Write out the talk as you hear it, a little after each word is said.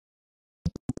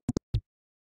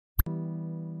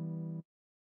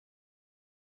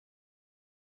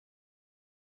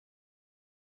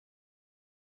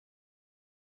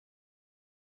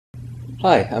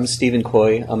Hi, I'm Stephen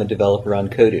Coy. I'm a developer on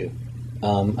Kodu.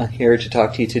 I'm here to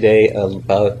talk to you today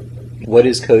about what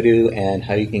is Kodu and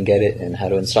how you can get it and how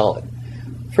to install it.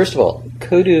 First of all,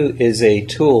 Kodu is a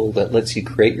tool that lets you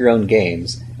create your own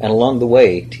games and along the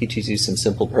way teaches you some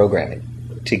simple programming.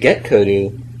 To get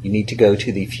Kodu, you need to go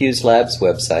to the Fuse Labs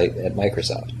website at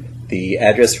Microsoft. The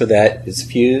address for that is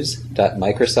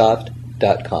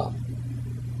fuse.microsoft.com.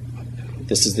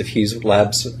 This is the Fuse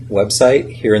Labs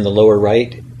website. Here in the lower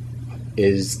right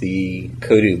is the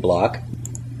Kodu block.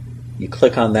 You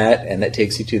click on that and that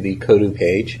takes you to the Kodu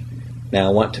page. Now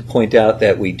I want to point out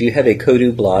that we do have a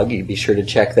Kodu blog. You be sure to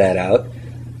check that out.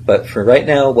 But for right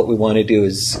now what we want to do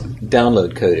is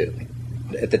download Kodu.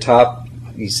 At the top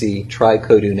you see Try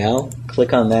Kodu Now.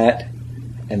 Click on that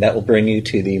and that will bring you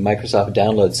to the Microsoft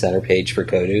Download Center page for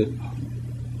Kodu,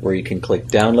 where you can click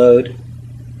Download.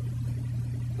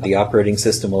 The operating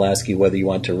system will ask you whether you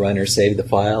want to run or save the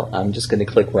file. I'm just going to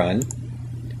click Run,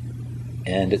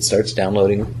 and it starts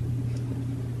downloading.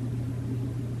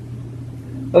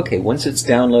 Okay, once it's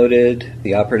downloaded,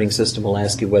 the operating system will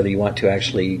ask you whether you want to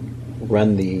actually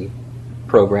run the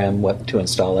program, what to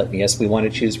install it. And yes, we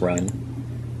want to choose Run.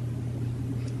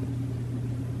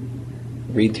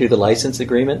 Read through the license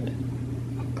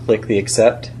agreement, click the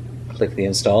Accept, click the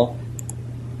Install.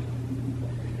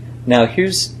 Now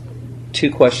here's two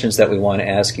questions that we want to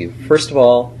ask you. First of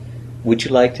all, would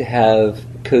you like to have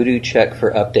Kodu check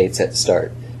for updates at the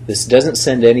start? This doesn't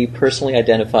send any personally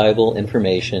identifiable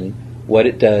information. What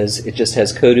it does, it just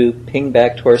has Kodu ping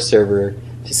back to our server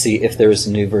to see if there is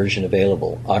a new version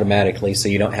available automatically, so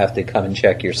you don't have to come and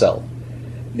check yourself.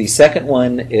 The second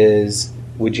one is,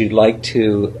 would you like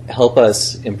to help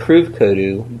us improve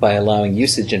Kodu by allowing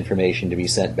usage information to be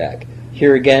sent back?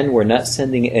 Here again, we're not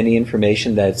sending any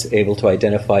information that's able to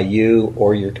identify you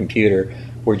or your computer.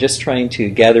 We're just trying to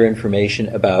gather information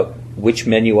about which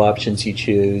menu options you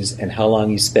choose and how long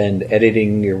you spend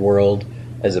editing your world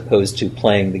as opposed to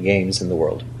playing the games in the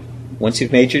world. Once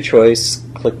you've made your choice,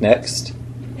 click Next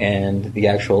and the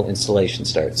actual installation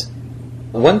starts.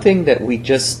 One thing that we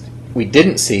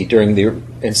didn't see during the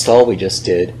install we just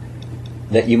did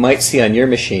that you might see on your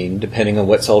machine, depending on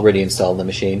what's already installed on the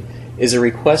machine, is a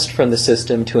request from the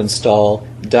system to install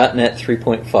 .NET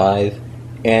 3.5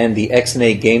 and the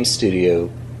XNA Game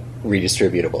Studio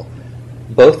redistributable.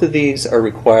 Both of these are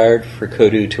required for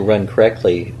Kodu to run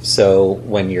correctly, so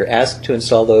when you're asked to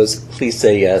install those, please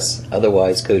say yes,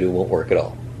 otherwise Kodu won't work at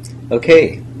all.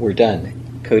 Okay, we're done.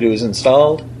 Kodu is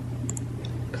installed.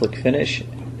 Click Finish.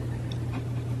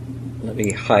 Let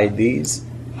me hide these,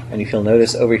 and if you'll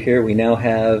notice over here we now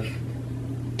have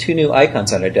two new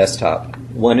icons on our desktop.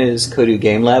 One is Kodu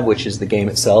Game Lab, which is the game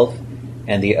itself,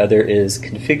 and the other is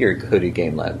Configure Kodu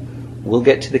Game Lab. We'll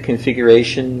get to the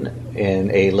configuration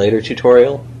in a later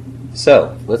tutorial,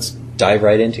 so let's dive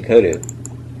right into Kodu.